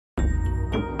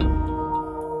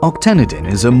Octenidine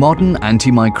is a modern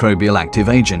antimicrobial active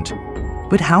agent.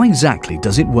 But how exactly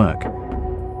does it work?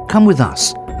 Come with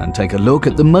us and take a look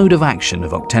at the mode of action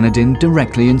of Octenidine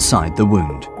directly inside the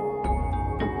wound.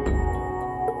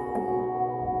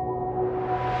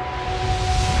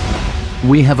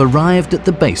 We have arrived at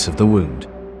the base of the wound.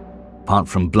 Apart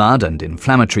from blood and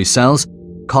inflammatory cells,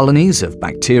 colonies of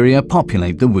bacteria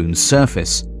populate the wound's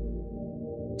surface.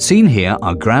 Seen here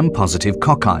are gram-positive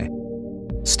cocci,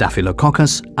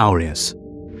 Staphylococcus aureus.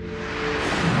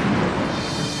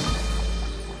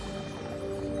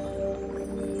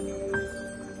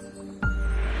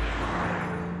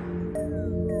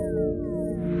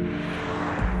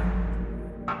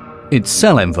 Its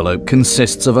cell envelope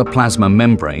consists of a plasma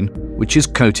membrane, which is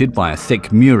coated by a thick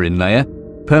murin layer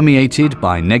permeated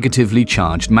by negatively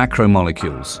charged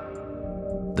macromolecules,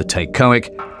 the teichoic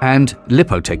and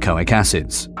lipoteichoic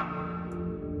acids.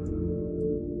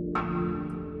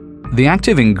 The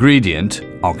active ingredient,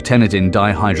 octenidine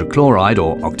dihydrochloride,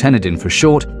 or octenidine for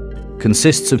short,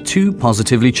 consists of two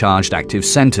positively charged active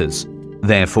centers.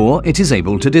 Therefore, it is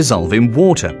able to dissolve in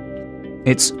water.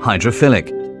 It's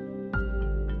hydrophilic.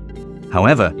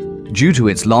 However, due to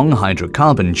its long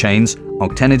hydrocarbon chains,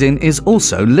 octenidine is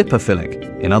also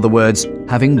lipophilic, in other words,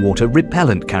 having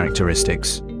water-repellent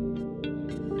characteristics.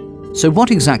 So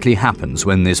what exactly happens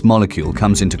when this molecule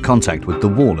comes into contact with the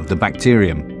wall of the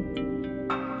bacterium?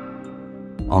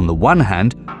 On the one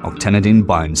hand, octenidine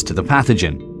binds to the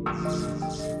pathogen.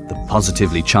 The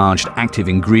positively charged active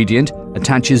ingredient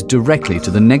attaches directly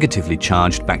to the negatively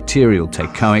charged bacterial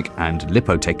teichoic and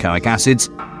lipoteichoic acids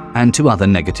and to other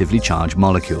negatively charged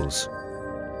molecules.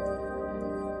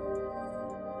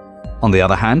 On the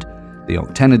other hand, the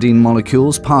octenidine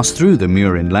molecules pass through the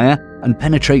murin layer and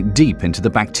penetrate deep into the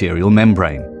bacterial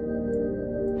membrane.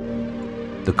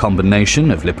 The combination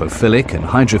of lipophilic and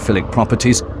hydrophilic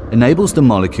properties enables the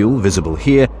molecule visible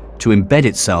here to embed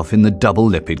itself in the double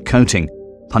lipid coating,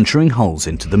 puncturing holes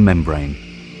into the membrane.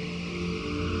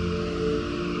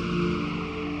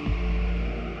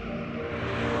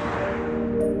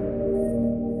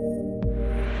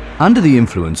 Under the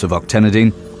influence of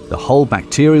octenidine, the whole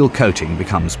bacterial coating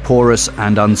becomes porous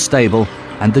and unstable,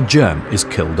 and the germ is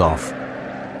killed off.